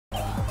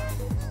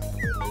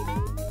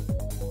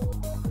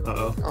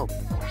Uh-oh. Oh.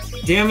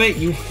 Damn it,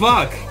 you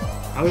fuck!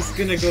 I was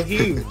gonna go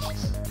huge.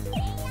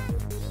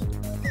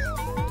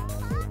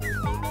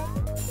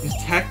 It was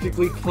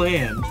tactically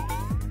planned.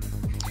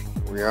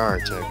 We are,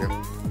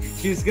 Tango.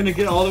 She was gonna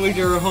get all the way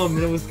to her home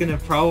and it was gonna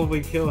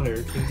probably kill her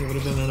because it would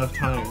have been enough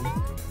time.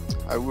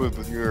 I would,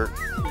 but you're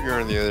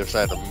on the other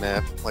side of the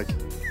map. Like,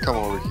 come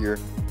over here.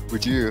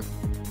 Would you?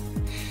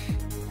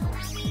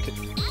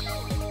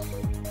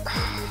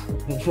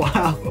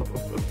 Wow.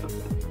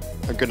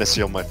 I'm gonna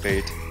seal my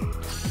fate.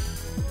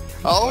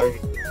 Oh!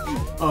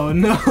 Oh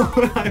no!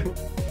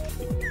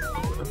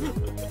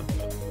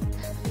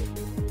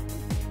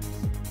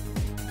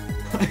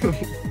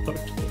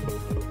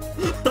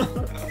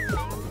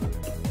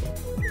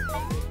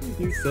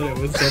 You said it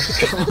was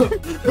such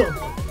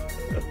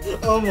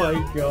Oh my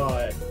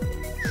god.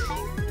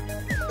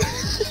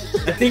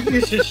 I think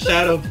you should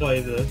shadow play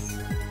this.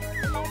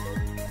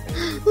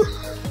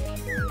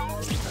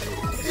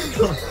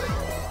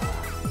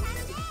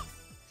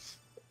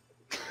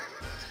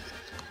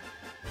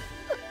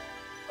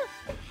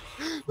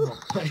 Oh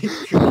my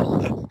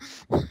god.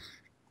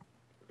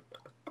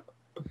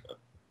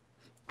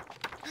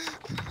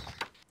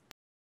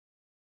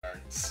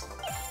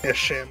 Yeah,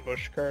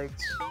 Shambush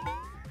cards.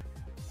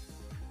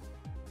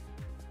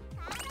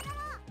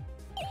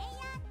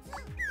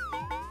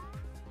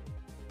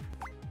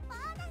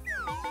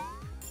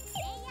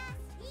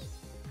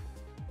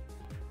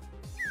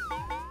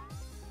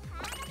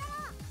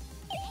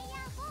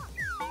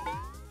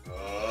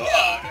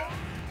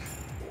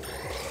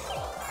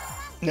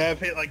 Yeah,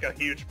 I've hit like a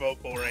huge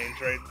vocal range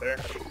right there.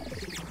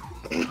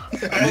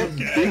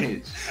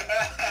 Okay.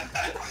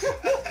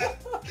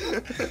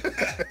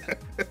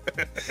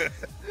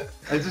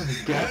 I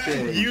just got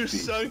that. You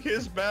sunk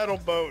his battle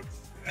boat.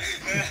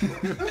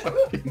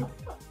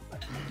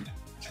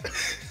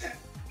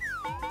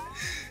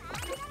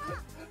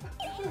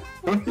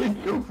 Don't you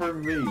go for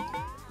me?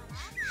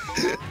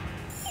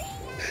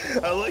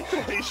 I like the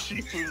way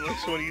Shifu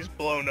looks when he's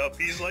blown up.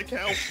 He's like,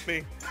 help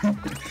me.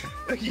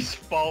 Like he's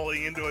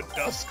falling into a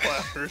dust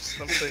cloud or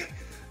something.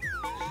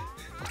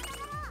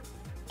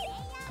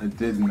 I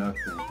did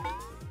nothing.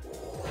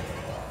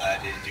 I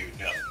didn't do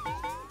nothing.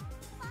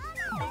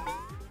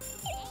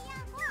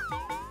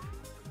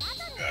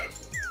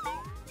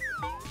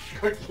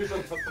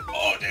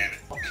 Oh, damn it.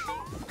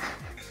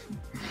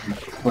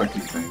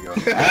 Fucking Tango.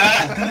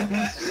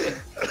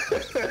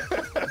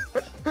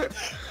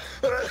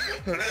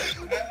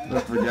 I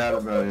forgot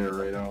about it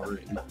right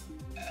already.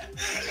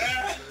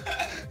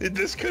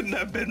 This couldn't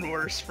have been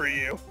worse for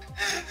you.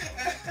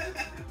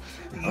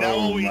 Now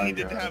all we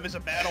needed to have is a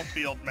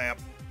battlefield map.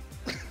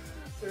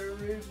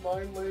 Everybody's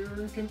mind layer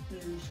and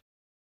confused.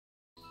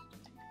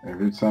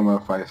 Every time I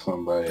fight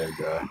somebody, I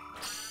die.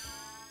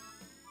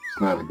 It's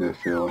not a good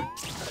feeling.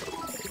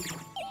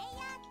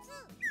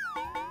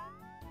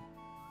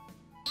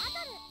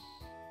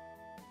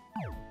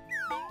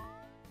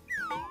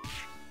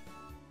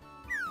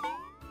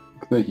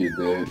 I think you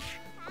did.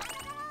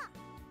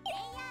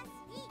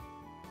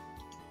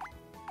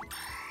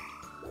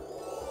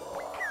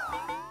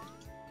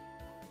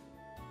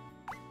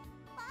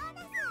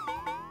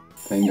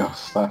 Tango,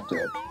 stop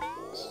that.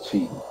 It's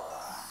cheating.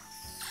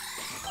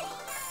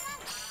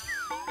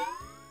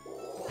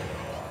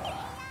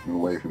 Get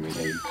away from me,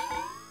 Hades.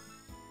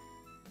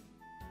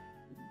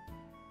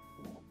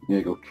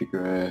 Yeah, go kick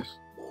her ass.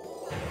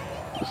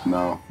 Just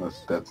no,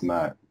 that's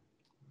not.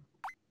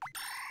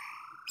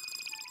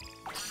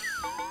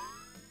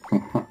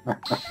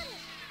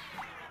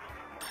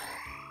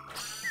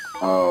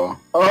 Oh.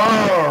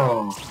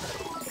 Oh!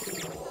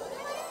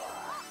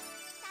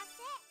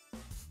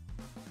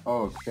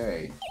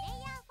 Okay.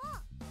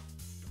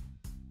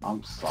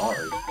 I'm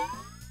sorry.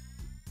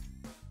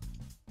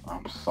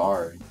 I'm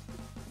sorry.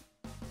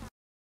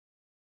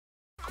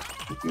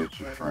 Get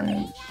your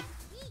friends.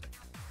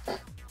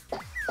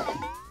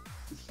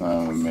 It's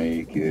time to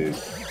make it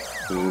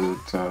to the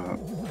top.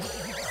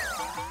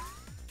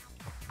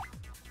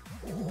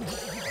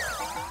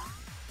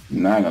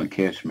 You're not gonna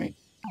catch me.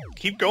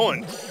 Keep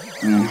going.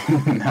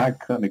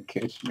 Not gonna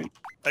catch me.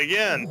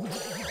 Again.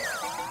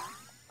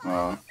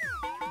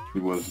 She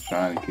wasn't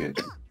trying to catch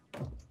me.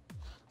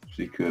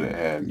 She could have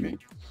had me.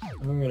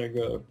 I'm gonna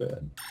go to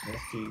bed. I'll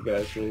see you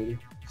guys later.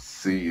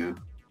 See you.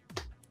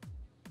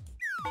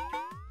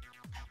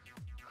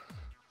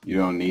 You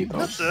don't need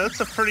those. That's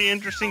a pretty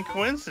interesting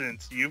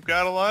coincidence. You've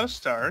got a lot of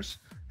stars,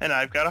 and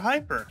I've got a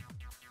hyper.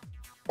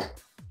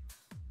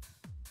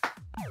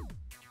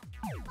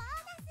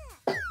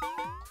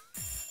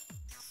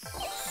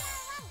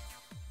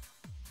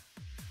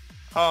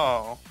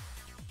 Oh.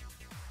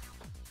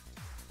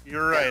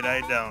 You're right,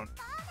 I don't.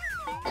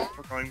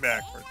 We're going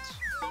backwards.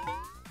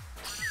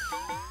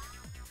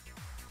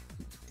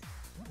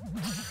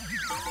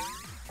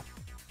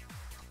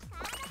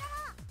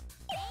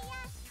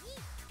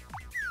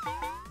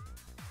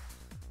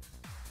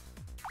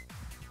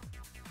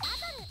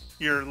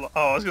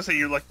 Oh, I was gonna say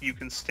you're lucky you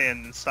can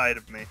stand inside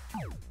of me.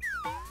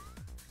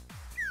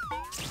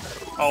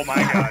 Oh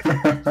my god.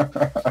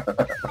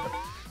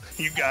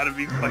 You gotta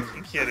be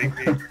fucking kidding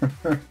me.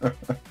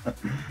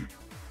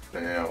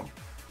 Damn.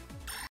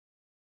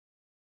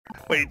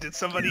 Wait, did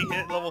somebody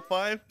hit level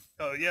 5?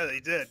 Oh yeah, they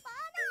did.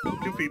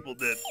 2 people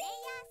did.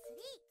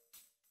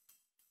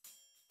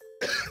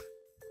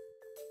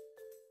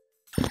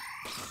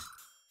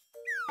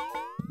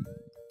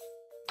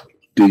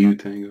 Do you,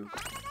 Tango?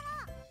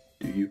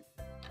 Do you?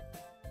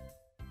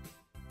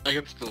 I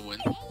can still win.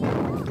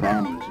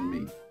 Promise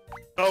me.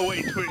 Oh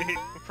wait, freaking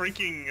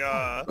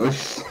Oh,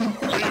 shit.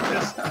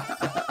 just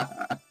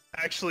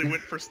actually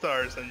went for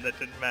stars and that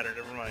didn't matter,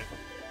 never mind.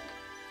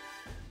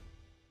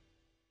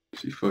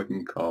 She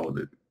fucking called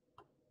it.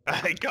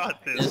 I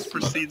got this,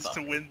 proceeds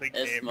to win the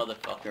This game.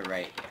 motherfucker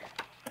right here.